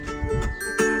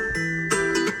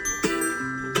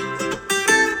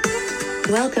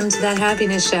Welcome to That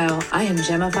Happiness Show. I am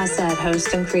Gemma Fawcett,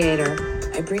 host and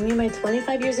creator. I bring you my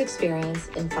 25 years experience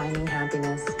in finding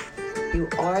happiness. You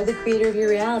are the creator of your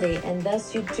reality, and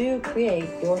thus you do create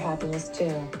your happiness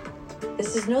too.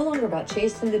 This is no longer about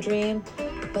chasing the dream,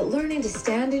 but learning to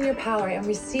stand in your power and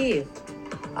receive.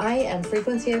 I am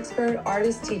frequency expert,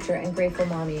 artist, teacher, and grateful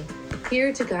mommy,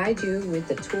 here to guide you with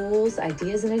the tools,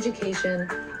 ideas, and education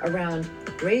around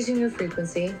raising your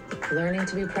frequency, learning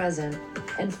to be present,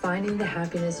 and finding the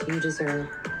happiness you deserve.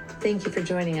 Thank you for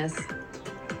joining us.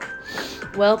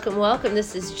 Welcome.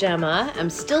 This is Gemma. I'm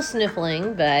still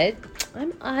sniffling, but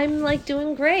I'm like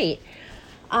doing great.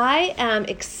 I am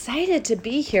excited to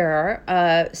be here.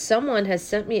 Someone has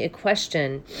sent me a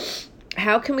question.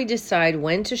 How can we decide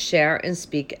when to share and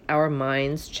speak our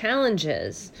mind's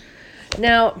challenges?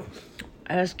 Now,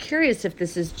 I was curious if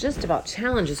this is just about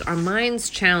challenges, our mind's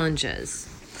challenges.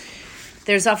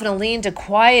 There's often a lean to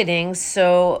quieting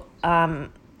so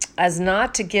as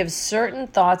not to give certain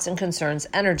thoughts and concerns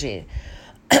energy.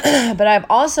 But I've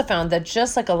also found that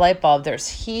just like a light bulb, there's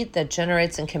heat that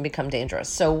generates and can become dangerous.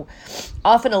 So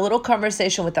often a little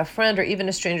conversation with a friend or even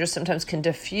a stranger sometimes can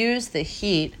diffuse the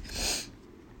heat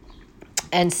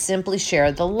and simply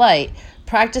share the light.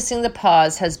 Practicing the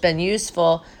pause has been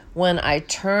useful when I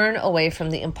turn away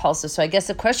from the impulsive. So I guess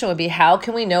the question would be, how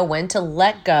can we know when to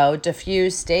let go,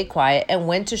 diffuse, stay quiet, and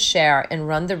when to share and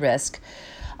run the risk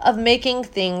of making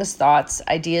things, thoughts,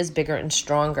 ideas bigger and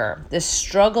stronger? This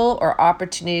struggle or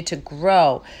opportunity to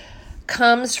grow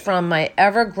comes from my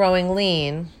ever-growing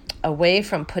lean away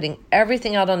from putting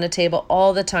everything out on the table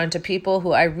all the time to people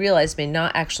who I realize may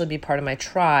not actually be part of my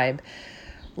tribe,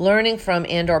 learning from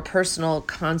and or personal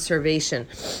conservation.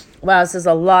 Wow, this is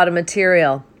a lot of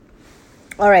material.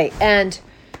 All right, and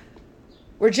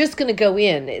we're just going to go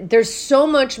in. There's so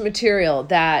much material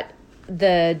that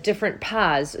the different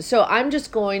paths. So I'm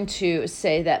just going to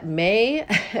say that may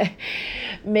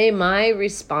my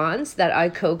response that I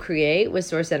co-create with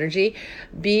Source Energy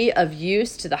be of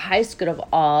use to the highest good of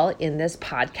all in this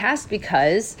podcast,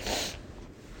 because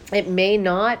it may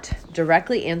not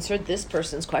directly answer this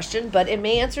person's question, but it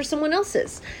may answer someone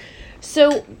else's.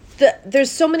 So there's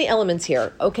so many elements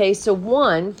here. Okay, so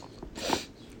one,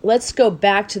 let's go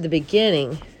back to the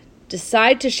beginning.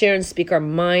 Decide to share and speak our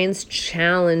mind's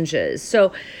challenges.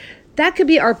 So that could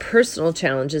be our personal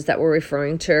challenges that we're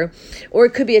referring to, or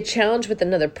it could be a challenge with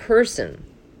another person.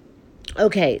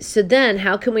 Okay, so then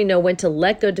how can we know when to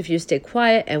let go, diffuse, stay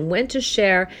quiet, and when to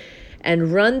share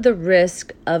and run the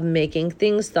risk of making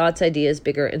things, thoughts, ideas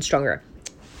bigger and stronger?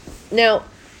 Now,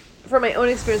 from my own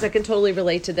experience, I can totally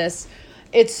relate to this.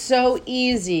 It's so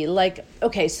easy. Like,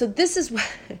 okay, so this is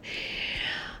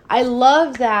I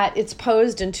love that it's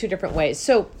posed in two different ways.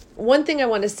 So one thing I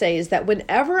want to say is that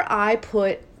whenever I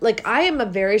am a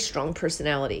very strong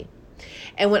personality.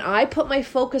 And when I put my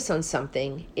focus on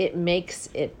something, it makes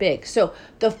it big. So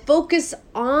the focus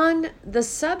on the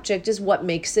subject is what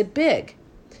makes it big.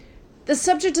 The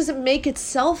subject doesn't make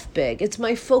itself big. It's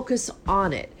my focus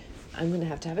on it. I'm going to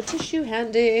have a tissue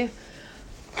handy.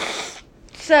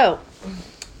 So,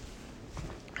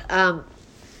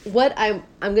 what I'm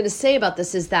going to say about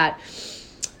this is that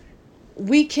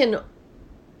we can,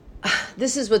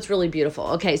 this is what's really beautiful.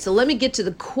 Okay, so let me get to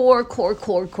the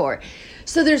core.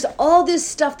 So there's all this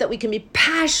stuff that we can be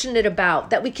passionate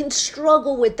about, that we can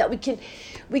struggle with, that we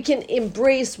can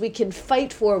embrace, we can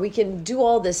fight for, we can do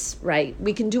all this, right?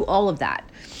 We can do all of that.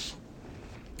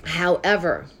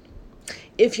 However,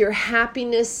 if your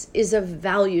happiness is of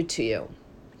value to you,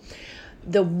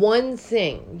 the one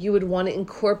thing you would want to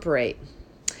incorporate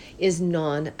is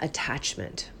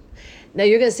non-attachment. Now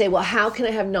you're going to say, well, how can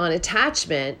I have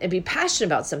non-attachment and be passionate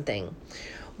about something?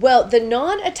 Well, the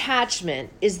non-attachment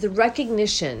is the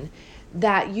recognition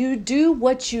that you do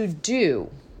what you do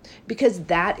because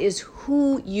that is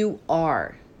who you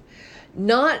are,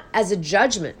 not as a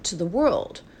judgment to the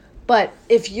world. But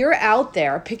if you're out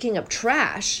there picking up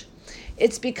trash,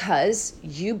 it's because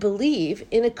you believe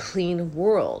in a clean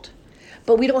world.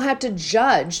 But we don't have to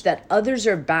judge that others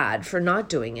are bad for not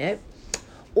doing it,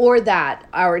 or that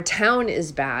our town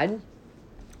is bad,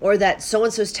 or that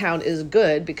so-and-so's town is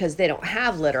good because they don't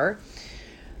have litter,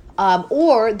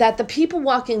 or that the people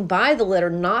walking by the litter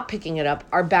not picking it up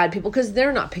are bad people because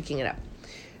they're not picking it up.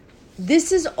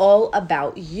 This is all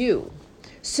about you.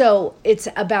 So it's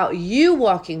about you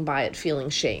walking by it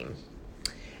feeling shame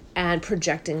and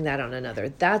projecting that on another.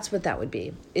 That's what that would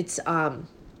be.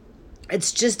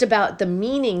 It's just about the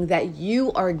meaning that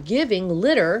you are giving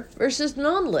litter versus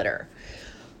non-litter.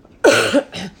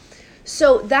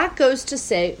 So that goes to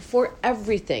say for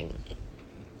everything.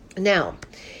 Now,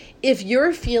 if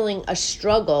you're feeling a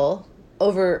struggle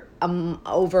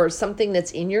over something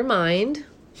that's in your mind,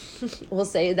 we'll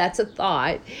say that's a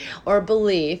thought or a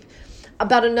belief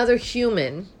about another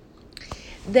human,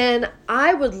 then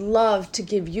I would love to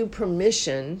give you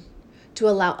permission to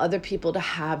allow other people to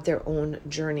have their own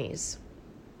journeys.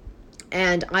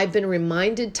 And I've been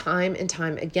reminded time and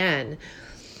time again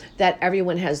that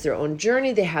everyone has their own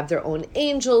journey. They have their own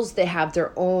angels. They have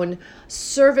their own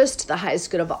service to the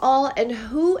highest good of all. And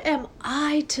who am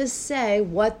I to say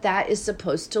what that is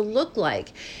supposed to look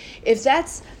like? If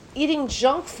that's eating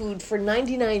junk food for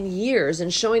 99 years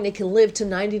and showing they can live to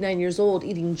 99 years old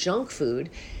eating junk food,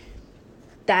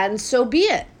 then so be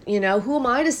it. Who am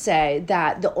I to say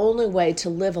that the only way to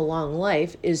live a long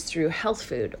life is through health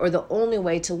food, or the only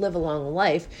way to live a long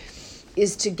life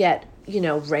is to get,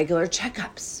 regular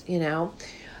checkups,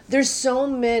 There's so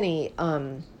many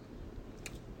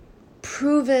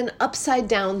proven upside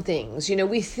down things.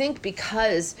 We think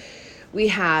because we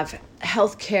have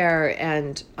healthcare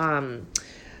and,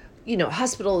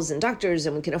 hospitals and doctors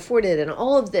and we can afford it and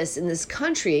all of this in this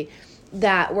country,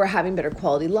 that we're having better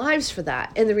quality lives for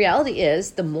that. And the reality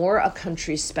is, the more a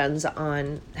country spends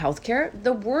on healthcare,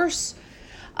 the worse,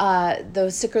 the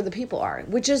sicker the people are,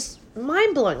 which is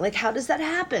mind-blowing. Like, how does that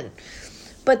happen?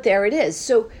 But there it is.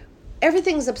 So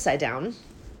everything's upside down.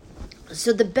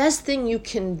 So the best thing you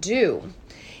can do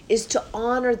is to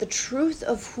honor the truth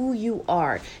of who you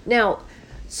are. Now,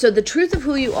 so the truth of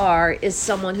who you are is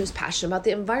someone who's passionate about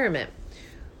the environment.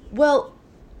 Well,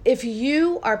 if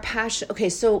you are passionate,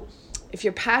 if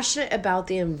you're passionate about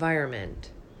the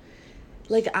environment,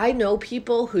 like I know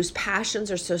people whose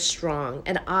passions are so strong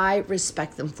and I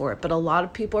respect them for it, but a lot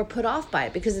of people are put off by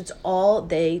it because it's all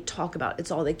they talk about.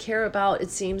 It's all they care about. It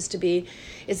seems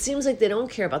like they don't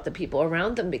care about the people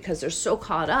around them because they're so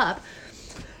caught up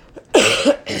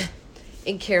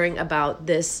in caring about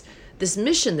this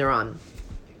mission they're on.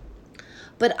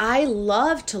 But I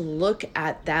love to look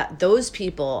at those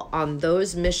people on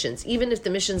those missions, even if the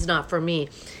mission's not for me,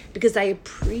 because I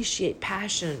appreciate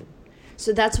passion.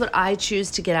 So that's what I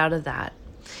choose to get out of that.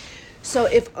 So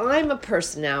if I'm a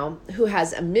person now who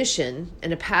has a mission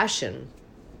and a passion,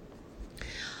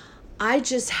 I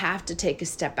just have to take a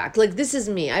step back. Like, this is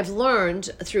me. I've learned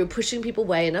through pushing people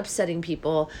away and upsetting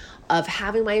people of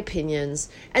having my opinions.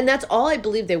 And that's all I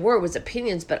believed they were, was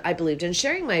opinions. But I believed in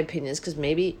sharing my opinions because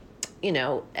maybe,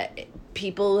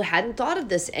 people hadn't thought of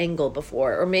this angle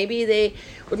before, or maybe they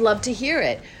would love to hear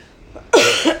it.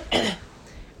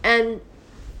 And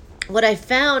what I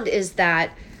found is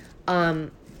that the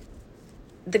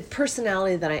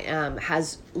personality that I am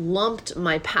has lumped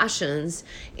my passions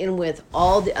in with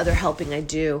all the other helping I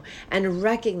do, and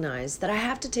recognize that I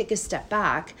have to take a step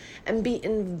back and be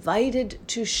invited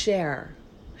to share.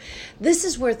 This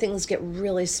is where things get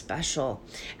really special.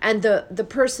 And the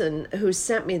person who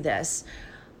sent me this,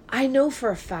 I know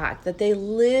for a fact that they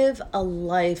live a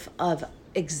life of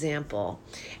example.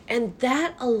 And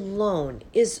that alone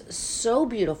is so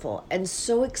beautiful and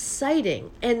so exciting,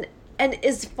 and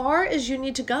as far as you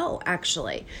need to go,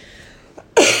 actually.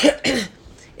 It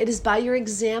is by your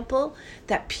example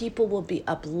that people will be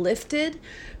uplifted,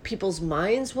 people's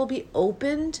minds will be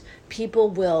opened, people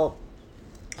will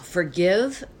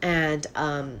forgive, and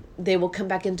they will come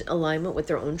back into alignment with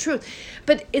their own truth.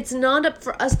 But it's not up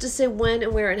for us to say when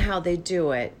and where and how they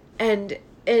do it. And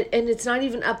it's not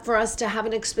even up for us to have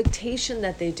an expectation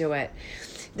that they do it.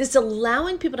 This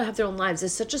allowing people to have their own lives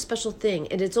is such a special thing.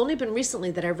 And it's only been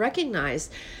recently that I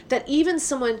recognized that even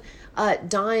someone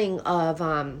dying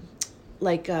of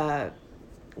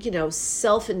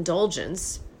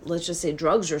self-indulgence, let's just say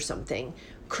drugs or something,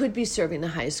 could be serving the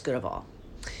highest good of all.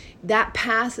 That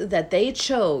path that they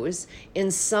chose in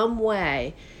some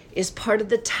way is part of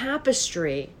the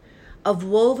tapestry of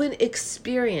woven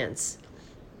experience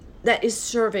that is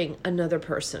serving another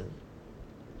person,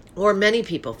 or many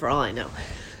people, for all I know.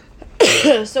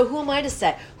 So who am I to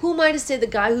say? Who am I to say the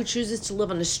guy who chooses to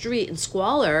live on the street in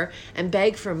squalor and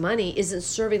beg for money isn't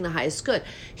serving the highest good?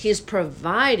 He is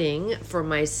providing, for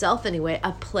myself anyway,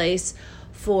 a place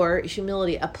for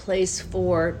humility, a place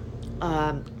for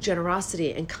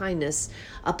generosity and kindness,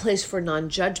 a place for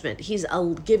non-judgment. He's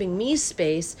giving me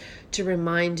space to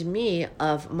remind me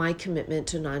of my commitment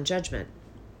to non-judgment.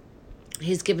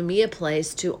 He's given me a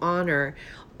place to honor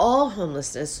all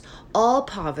homelessness, all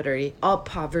poverty,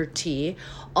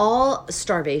 all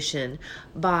starvation.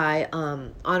 By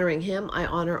honoring him, I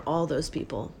honor all those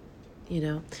people.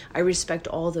 I respect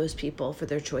all those people for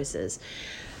their choices.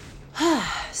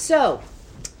 So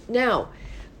now,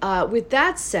 with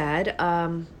that said,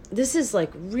 this is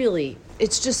like really,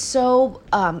 it's just so,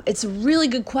 it's a really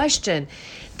good question.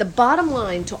 The bottom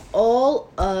line to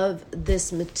all of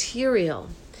this material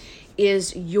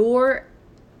is your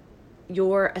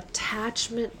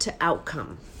attachment to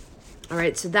outcome. All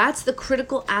right, so that's the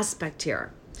critical aspect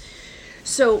here.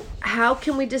 So how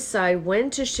can we decide when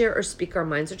to share or speak our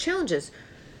minds or challenges?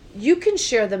 You can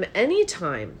share them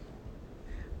anytime,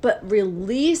 but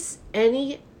release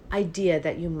any idea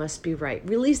that you must be right.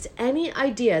 Release any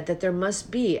idea that there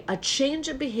must be a change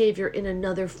of behavior in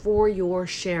another for your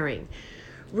sharing.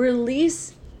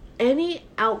 Release any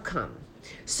outcome.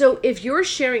 So if you're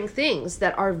sharing things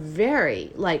that are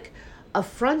very like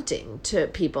affronting to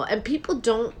people, and people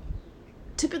don't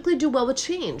typically do well with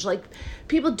change, like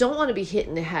people don't want to be hit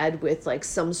in the head with like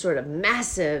some sort of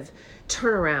massive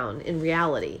turnaround in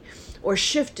reality or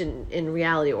shift in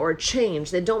reality or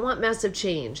change. They don't want massive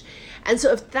change. And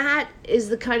so if that is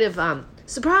the kind of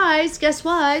surprise, guess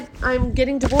what? I'm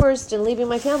getting divorced and leaving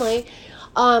my family.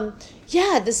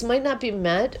 This might not be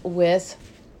met with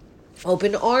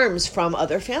open arms from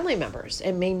other family members.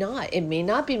 It may not. It may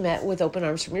not be met with open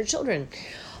arms from your children.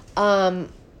 I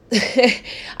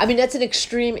mean, that's an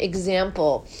extreme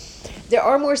example. There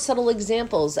are more subtle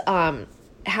examples.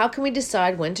 How can we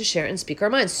decide when to share and speak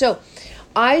our minds? So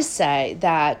I say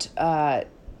that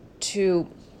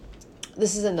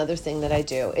this is another thing that I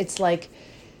do. It's like,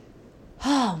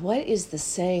 what is the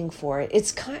saying for it?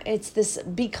 It's this,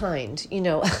 be kind,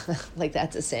 like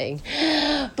that's a saying.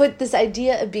 But this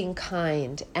idea of being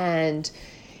kind. And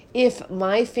if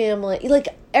my family, like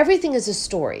everything is a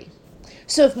story.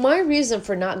 So if my reason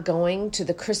for not going to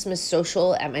the Christmas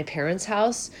social at my parents'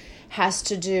 house has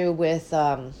to do with,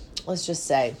 let's just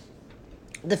say,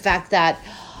 the fact that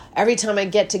every time I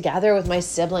get together with my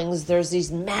siblings, there's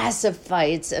these massive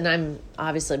fights, and I'm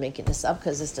obviously making this up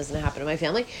because this doesn't happen in my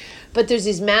family, but there's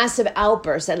these massive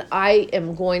outbursts, and I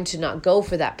am going to not go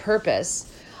for that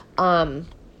purpose. I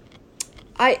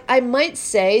might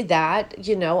say that,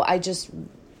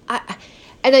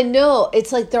 and I know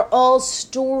it's like they're all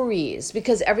stories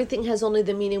because everything has only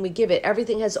the meaning we give it.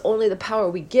 Everything has only the power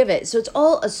we give it. So it's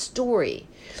all a story.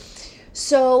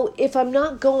 So if I'm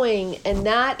not going, and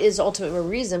that is ultimately my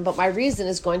reason, but my reason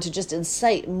is going to just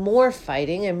incite more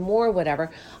fighting and more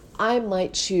whatever, I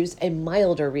might choose a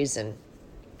milder reason.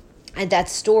 And that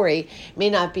story may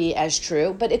not be as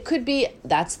true, but it could be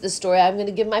that's the story I'm going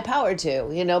to give my power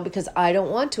to, because I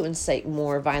don't want to incite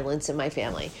more violence in my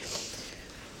family.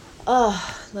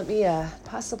 Let me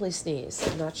possibly sneeze.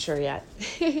 I'm not sure yet.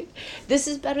 This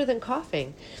is better than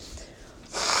coughing.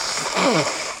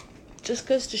 Just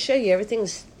goes to show you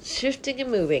everything's shifting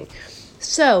and moving.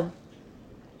 So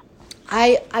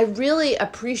I really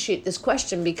appreciate this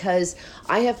question because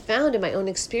I have found in my own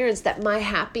experience that my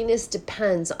happiness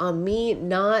depends on me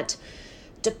not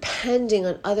depending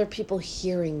on other people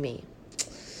hearing me.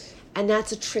 And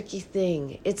that's a tricky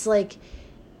thing. It's like,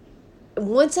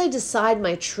 once I decide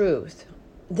my truth,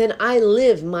 then I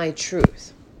live my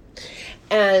truth.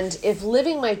 And if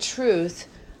living my truth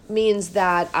means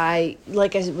that I,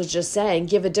 like I was just saying,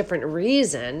 give a different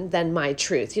reason than my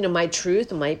truth. My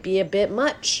truth might be a bit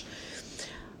much.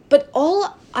 But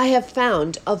all I have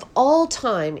found of all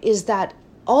time is that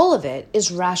all of it is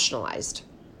rationalized.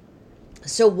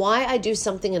 So why I do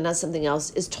something and not something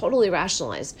else is totally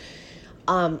rationalized.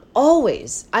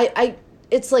 Always.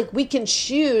 It's like we can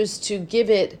choose to give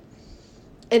it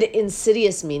an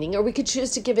insidious meaning, or we could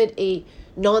choose to give it a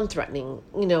non-threatening,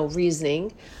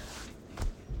 reasoning.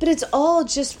 But it's all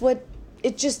just what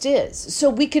it just is. So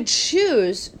we could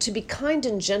choose to be kind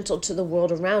and gentle to the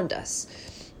world around us.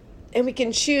 And we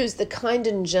can choose the kind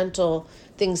and gentle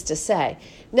things to say.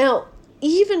 Now,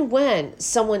 even when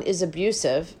someone is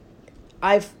abusive,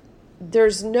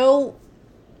 there's no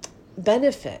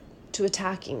benefit to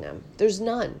attacking them. There's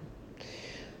none.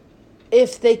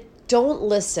 If they don't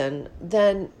listen,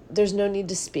 then there's no need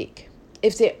to speak.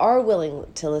 If they are willing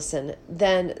to listen,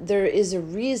 then there is a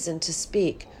reason to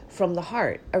speak from the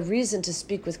heart, a reason to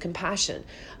speak with compassion,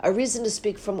 a reason to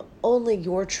speak from only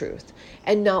your truth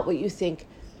and not what you think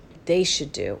they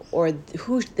should do or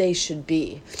who they should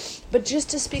be, but just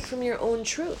to speak from your own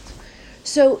truth.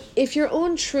 So if your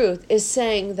own truth is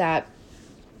saying that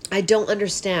I don't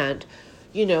understand,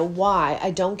 why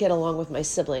I don't get along with my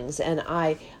siblings and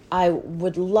I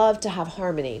would love to have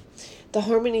harmony. The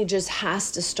harmony just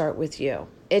has to start with you.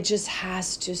 It just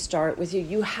has to start with you.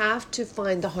 You have to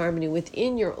find the harmony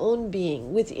within your own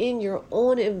being, within your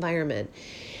own environment,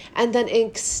 and then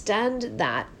extend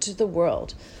that to the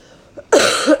world.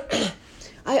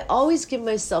 I always give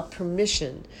myself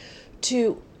permission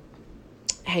to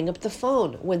hang up the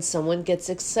phone when someone gets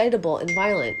excitable and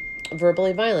violent,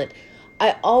 verbally violent,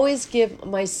 I always give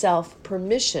myself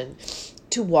permission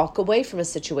to walk away from a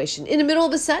situation in the middle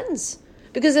of a sentence.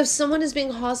 Because if someone is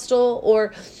being hostile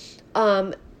or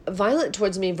violent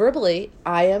towards me verbally,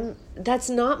 that's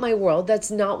not my world.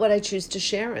 That's not what I choose to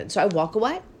share in. So I walk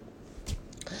away.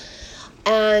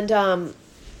 And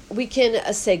we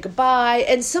can say goodby.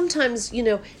 And sometimes,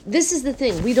 this is the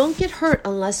thing. We don't get hurt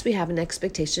unless we have an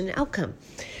expectation and outcome.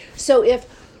 So if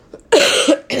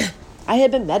I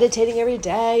had been meditating every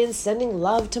day and sending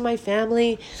love to my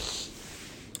family,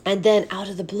 and then out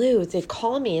of the blue, they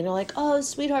call me and they're like, oh,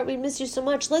 sweetheart, we miss you so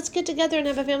much. Let's get together and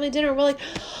have a family dinner. And we're like,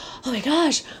 oh my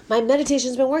gosh, my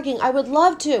meditation's been working. I would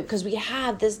love to, because we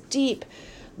have this deep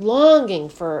longing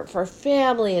for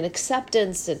family and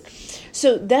acceptance. And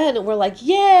so then we're like,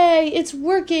 yay, it's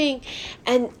working.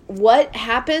 And what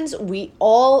happens? We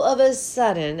all of a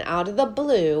sudden, out of the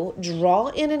blue, draw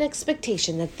in an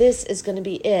expectation that this is going to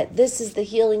be it. This is the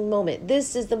healing moment.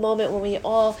 This is the moment when we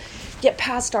all get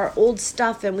past our old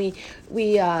stuff and we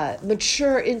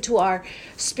mature into our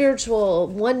spiritual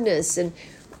oneness. And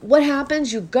what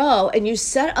happens? You go and you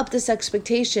set up this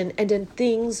expectation, and then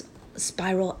things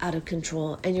spiral out of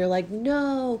control, and you're like,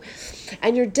 no,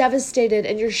 and you're devastated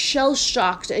and you're shell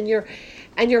shocked and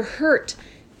you're hurt.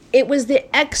 It was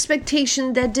the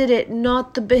expectation that did it,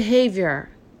 not the behavior.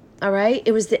 All right?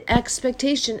 It was the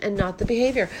expectation and not the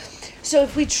behavior. So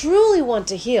if we truly want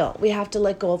to heal, we have to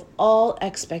let go of all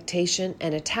expectation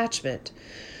and attachment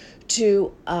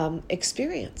to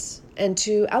experience and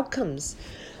to outcomes.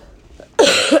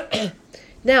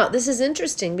 Now, this is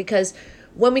interesting because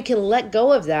when we can let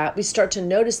go of that, we start to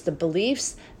notice the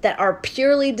beliefs that are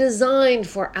purely designed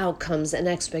for outcomes and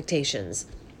expectations.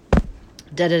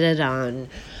 Da-da-da-da.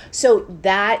 So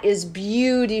that is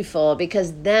beautiful,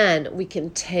 because then we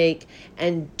can take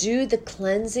and do the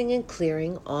cleansing and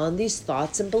clearing on these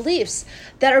thoughts and beliefs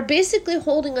that are basically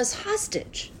holding us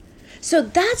hostage. So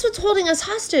that's what's holding us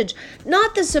hostage,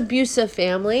 not this abusive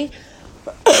family.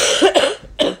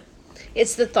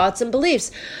 It's the thoughts and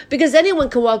beliefs, because anyone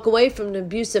can walk away from an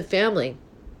abusive family,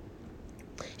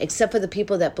 except for the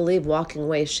people that believe walking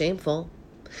away is shameful,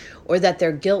 or that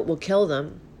their guilt will kill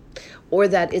them, or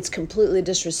that it's completely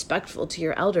disrespectful to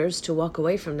your elders to walk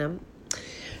away from them.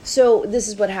 So this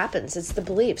is what happens. It's the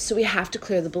beliefs. So we have to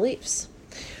clear the beliefs.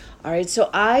 All right. So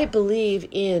I believe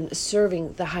in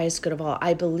serving the highest good of all.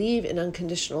 I believe in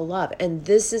unconditional love. And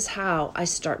this is how I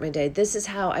start my day. This is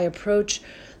how I approach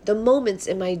the moments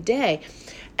in my day.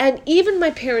 And even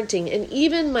my parenting and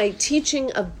even my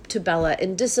teaching to Bella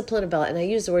and discipline of Bella, and I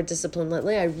use the word discipline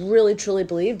lately, I really truly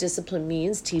believe discipline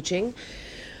means teaching,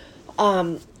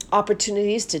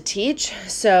 opportunities to teach.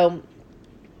 So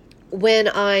when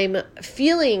I'm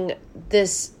feeling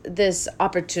this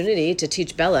opportunity to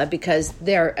teach Bella, because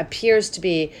there appears to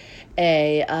be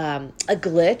a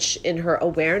glitch in her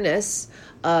awareness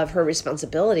of her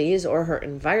responsibilities or her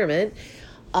environment,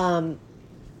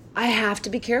 I have to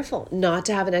be careful not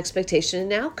to have an expectation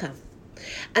and outcome.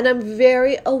 And I'm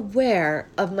very aware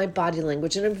of my body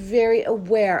language, and I'm very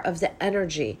aware of the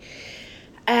energy.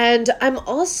 And I'm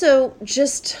also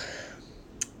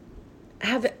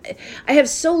I have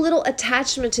so little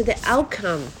attachment to the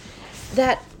outcome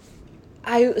that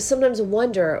I sometimes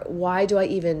wonder, why do I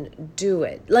even do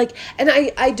it? And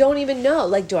I don't even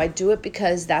know, do I do it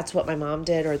because that's what my mom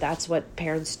did, or that's what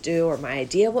parents do, or my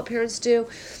idea of what parents do?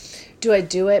 Do I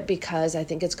do it because I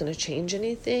think it's going to change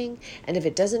anything? And if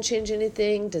it doesn't change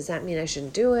anything, does that mean I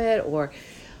shouldn't do it? Or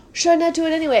should I not do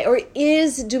it anyway? Or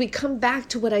do we come back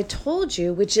to what I told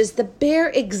you, which is the bare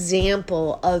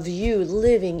example of you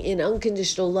living in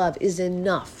unconditional love is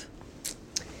enough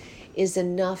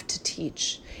to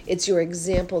teach. It's your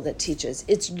example that teaches.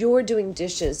 It's your doing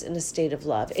dishes in a state of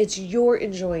love. It's your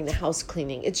enjoying the house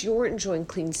cleaning. It's your enjoying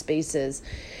clean spaces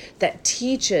that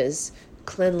teaches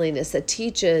cleanliness, that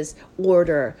teaches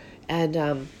order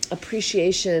and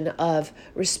appreciation of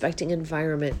respecting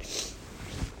environment.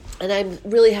 And I'm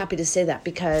really happy to say that,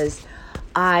 because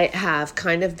I have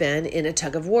kind of been in a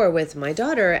tug of war with my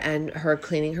daughter and her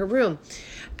cleaning her room.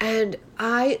 And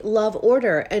I love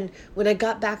order. And when I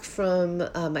got back from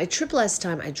my trip last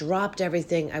time, I dropped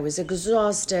everything. I was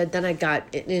exhausted. Then I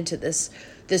got into this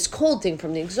cold thing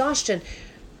from the exhaustion.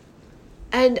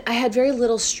 And I had very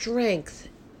little strength.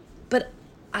 But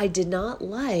I did not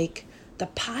like the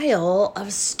pile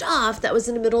of stuff that was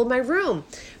in the middle of my room.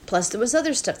 Plus, there was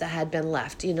other stuff that had been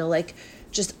left,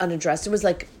 just unaddressed. It was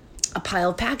like a pile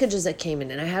of packages that came in,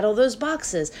 and I had all those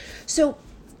boxes. So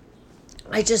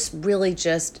I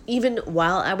even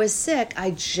while I was sick,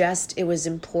 it was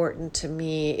important to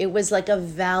me. It was like a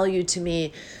value to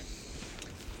me.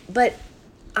 But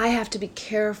I have to be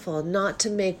careful not to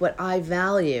make what I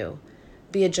value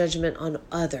be a judgment on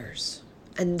others.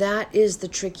 And that is the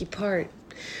tricky part.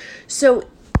 So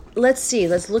let's see.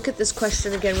 Let's look at this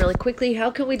question again really quickly.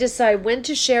 How can we decide when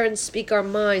to share and speak our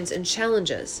minds and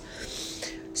challenges?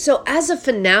 So as a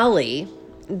finale,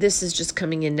 this is just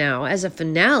coming in now. As a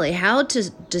finale, how to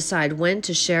decide when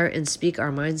to share and speak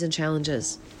our minds and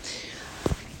challenges.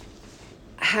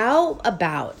 How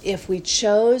about if we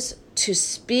chose to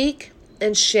speak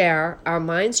and share our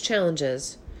minds'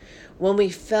 challenges when we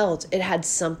felt it had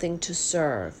something to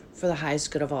serve for the highest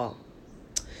good of all?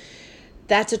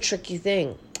 That's a tricky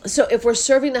thing. So if we're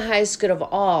serving the highest good of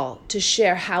all to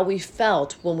share how we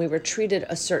felt when we were treated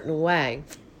a certain way,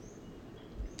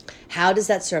 how does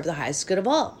that serve the highest good of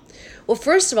all? Well,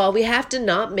 first of all, we have to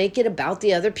not make it about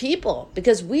the other people,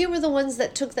 because we were the ones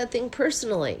that took that thing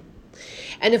personally.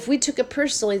 And if we took it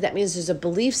personally, that means there's a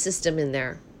belief system in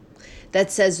there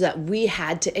that says that we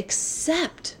had to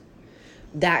accept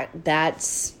that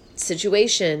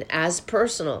situation as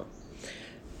personal.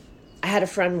 I had a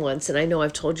friend once, and I know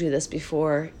I've told you this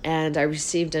before, and I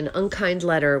received an unkind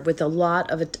letter with a lot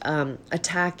of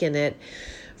attack in it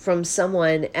from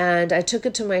someone, and I took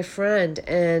it to my friend,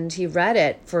 and he read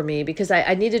it for me because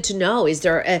I needed to know,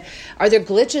 are there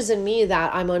glitches in me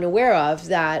that I'm unaware of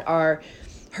that are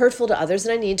hurtful to others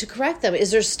and I need to correct them? Is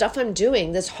there stuff I'm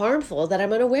doing that's harmful that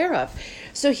I'm unaware of?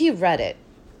 So he read it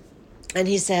and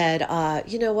he said,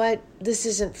 you know what? This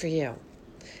isn't for you.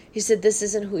 He said, this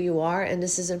isn't who you are and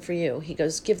this isn't for you. He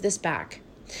goes, give this back.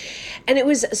 And it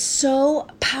was so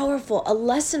powerful, a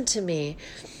lesson to me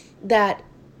that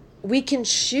we can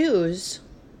choose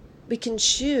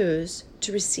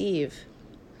to receive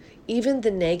even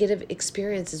the negative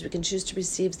experiences. We can choose to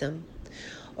receive them,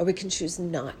 or we can choose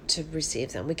not to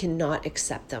receive them. We cannot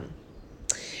accept them.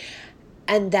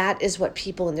 And that is what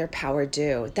people in their power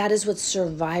do. That is what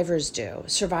survivors do.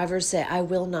 Survivors say, I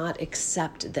will not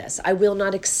accept this. I will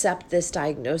not accept this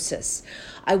diagnosis.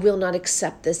 I will not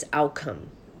accept this outcome.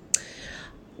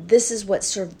 This is what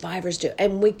survivors do.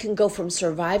 And we can go from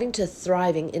surviving to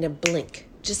thriving in a blink.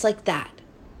 Just like that.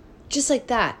 Just like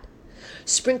that.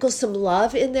 Sprinkle some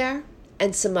love in there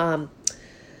and some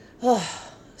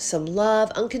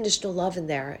love, unconditional love in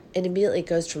there, and immediately it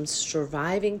goes from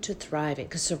surviving to thriving,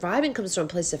 because surviving comes from a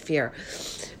place of fear.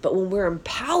 But when we're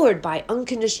empowered by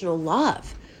unconditional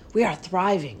love, we are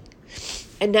thriving.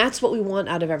 And that's what we want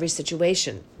out of every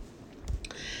situation.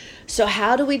 So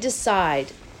how do we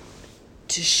decide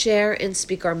to share and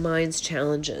speak our minds'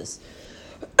 challenges?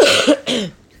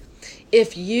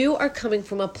 If you are coming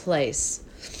from a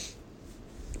place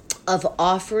of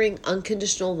offering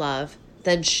unconditional love,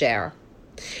 then share.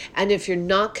 And if you're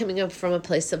not coming up from a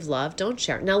place of love, don't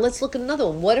share. Now let's look at another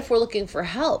one. What if we're looking for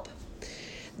help?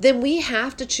 Then we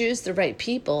have to choose the right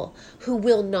people who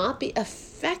will not be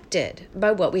affected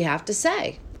by what we have to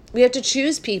say. We have to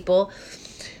choose people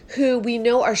who we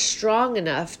know are strong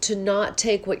enough to not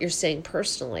take what you're saying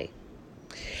personally.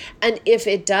 And if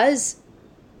it does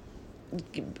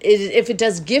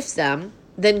gift them,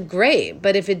 then great.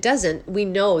 But if it doesn't, we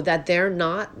know that they're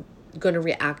not going to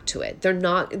react to it. They're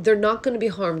not going to be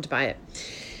harmed by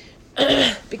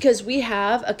it. Because we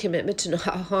have a commitment to not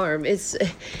harm. It's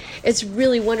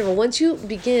really wonderful. Once you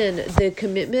begin the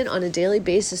commitment on a daily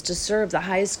basis to serve the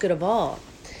highest good of all,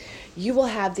 you will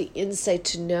have the insight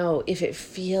to know if it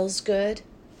feels good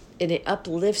and it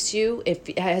uplifts you, if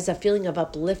it has a feeling of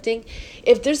uplifting.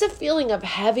 If there's a feeling of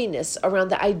heaviness around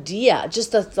the idea,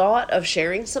 just the thought of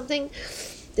sharing something,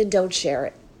 then don't share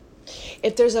it.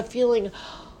 If there's a feeling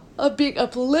of being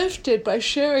uplifted by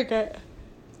sharing it,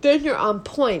 then you're on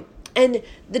point. And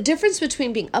the difference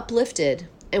between being uplifted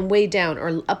and weighed down,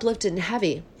 or uplifted and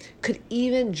heavy, could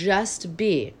even just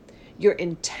be your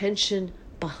intention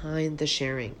behind the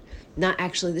sharing, not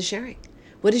actually the sharing.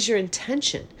 What is your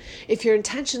intention? If your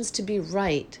intention's to be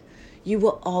right, you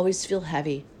will always feel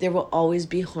heavy. There will always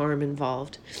be harm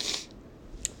involved.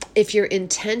 If your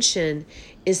intention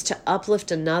is to uplift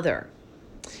another,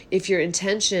 if your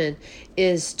intention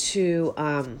is to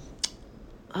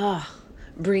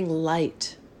bring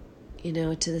light,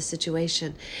 to the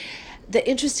situation. The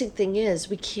interesting thing is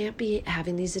we can't be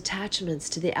having these attachments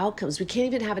to the outcomes. We can't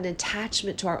even have an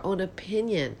attachment to our own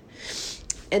opinion.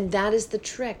 And that is the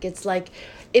trick. It's like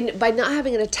by not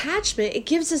having an attachment, it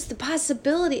gives us the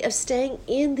possibility of staying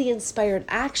in the inspired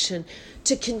action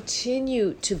to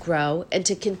continue to grow and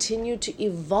to continue to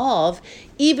evolve,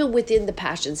 even within the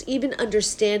passions, even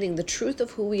understanding the truth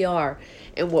of who we are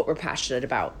and what we're passionate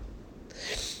about.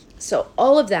 So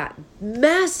all of that,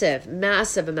 massive,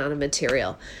 massive amount of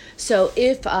material. So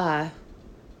if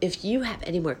if you have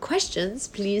any more questions,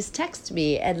 please text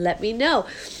me and let me know.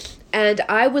 And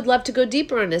I would love to go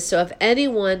deeper on this. So if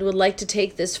anyone would like to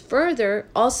take this further,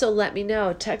 also let me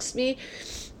know. Text me,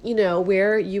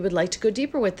 where you would like to go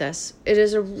deeper with this. It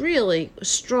is a really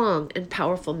strong and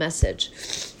powerful message.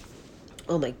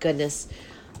 Oh my goodness.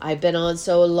 I've been on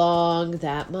so long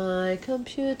that my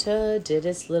computer did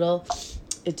its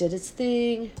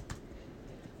thing.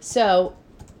 So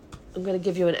I'm going to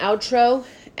give you an outro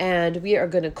and we are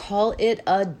going to call it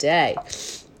a day.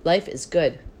 Life is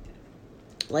good.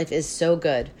 Life is so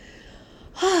good.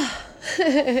 I'm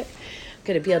going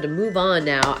to be able to move on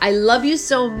now. I love you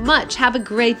so much. Have a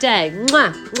great day.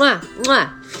 Mwah, mwah, mwah.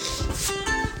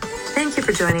 Thank you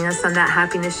for joining us on That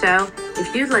Happiness Show.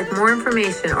 If you'd like more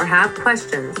information or have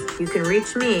questions, you can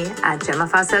reach me at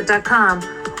GemmaFawcett.com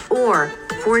or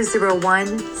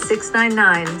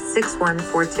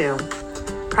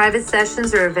 401-699-6142. Private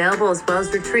sessions are available as well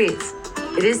as retreats.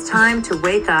 It is time to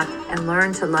wake up and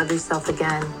learn to love yourself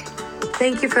again.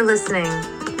 Thank you for listening.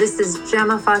 This is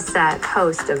Gemma Fawcett,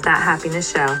 host of That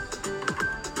Happiness Show.